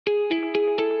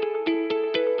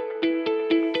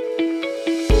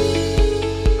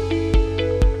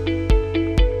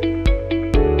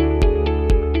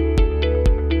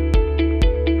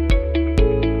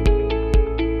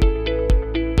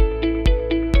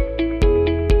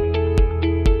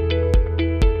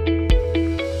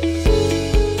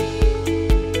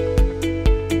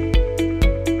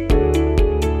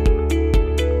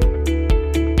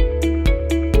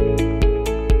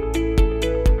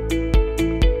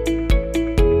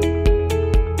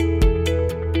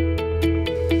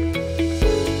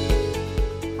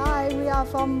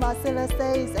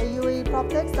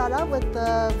startup with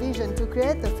the vision to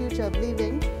create the future of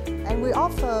living, and we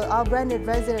offer our branded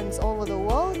residents all over the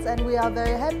world, and we are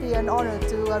very happy and honored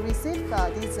to receive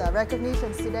these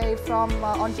recognitions today from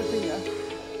Entrepreneur.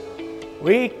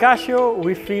 We, Casio,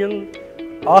 we feel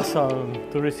awesome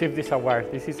to receive this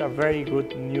award. This is a very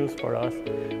good news for us,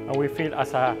 and we feel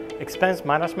as an expense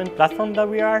management platform that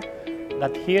we are,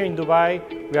 that here in Dubai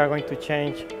we are going to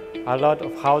change a lot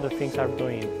of how the things are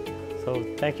doing. So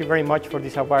thank you very much for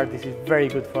this award. This is very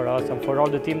good for us and for all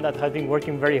the team that has been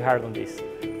working very hard on this.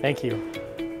 Thank you.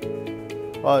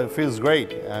 Well, it feels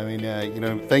great. I mean,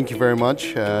 thank you very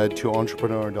much to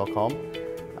Entrepreneur.com.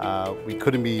 We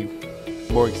couldn't be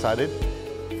more excited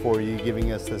for you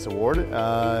giving us this award,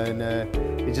 and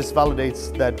it just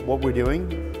validates that what we're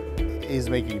doing is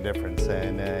making a difference.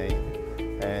 And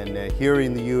here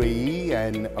in the UAE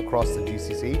and across the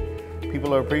GCC,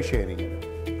 people are appreciating it.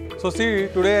 So see,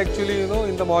 today actually,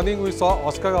 in the morning we saw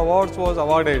Oscar Awards was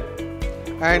awarded,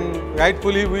 and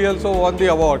rightfully we also won the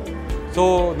award.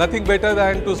 So nothing better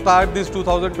than to start this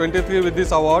 2023 with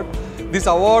this award. This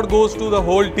award goes to the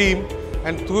whole team,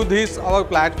 and through this our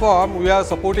platform we are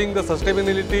supporting the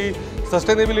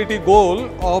sustainability goal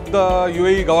of the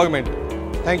UAE government.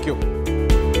 Thank you.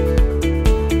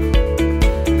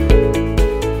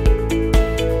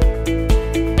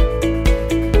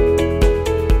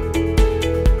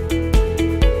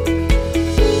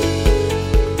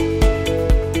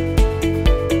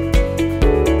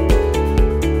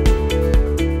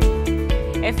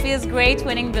 It feels great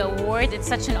winning the award. It's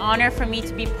such an honor for me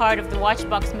to be part of the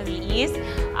Watchbox Middle East.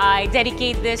 I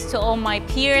dedicate this to all my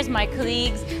peers, my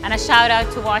colleagues, and a shout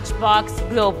out to Watchbox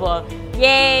Global.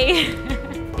 Yay!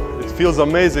 It feels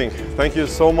amazing. Thank you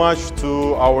so much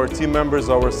to our team members,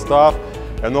 our staff,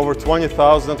 and over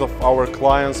 20,000 of our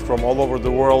clients from all over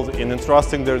the world in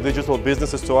entrusting their digital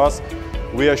businesses to us.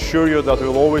 We assure you that we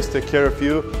will always take care of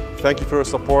you. Thank you for your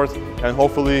support, and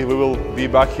hopefully we will be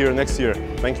back here next year.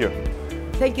 Thank you.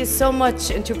 Thank you so much,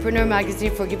 Entrepreneur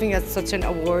Magazine, for giving us such an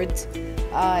award.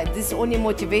 This only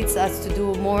motivates us to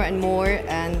do more and more,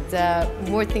 and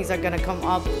more things are going to come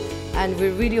up. And we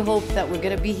really hope that we're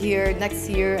going to be here next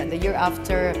year and the year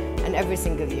after and every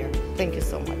single year. Thank you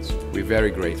so much. We're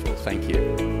very grateful. Thank you.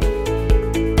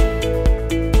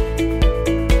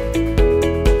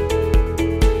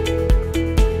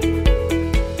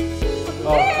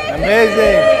 Oh,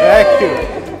 amazing! Thank you.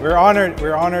 We're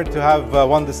honored to have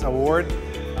won this award.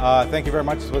 Thank you very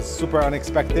much. It was super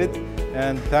unexpected,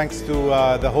 and thanks to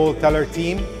the whole Teller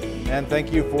team, and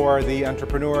thank you for the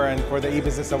Entrepreneur and for the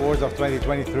eBusiness Awards of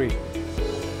 2023.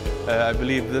 I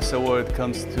believe this award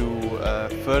comes to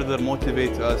further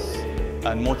motivate us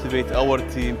and motivate our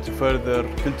team to further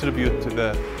contribute to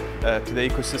the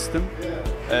ecosystem,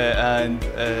 and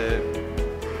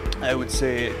I would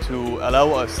say to allow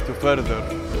us to further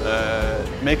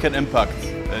make an impact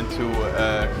into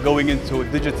going into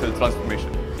digital transformation.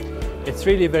 It's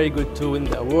really very good to win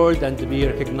the award and to be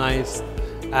recognized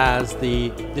as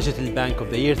the Digital Bank of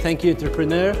the Year. Thank you,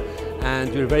 Entrepreneur,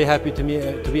 and we're very happy to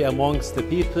be amongst the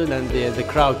people and the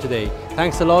crowd today.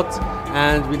 Thanks a lot,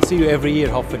 and we'll see you every year,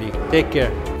 hopefully. Take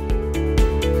care.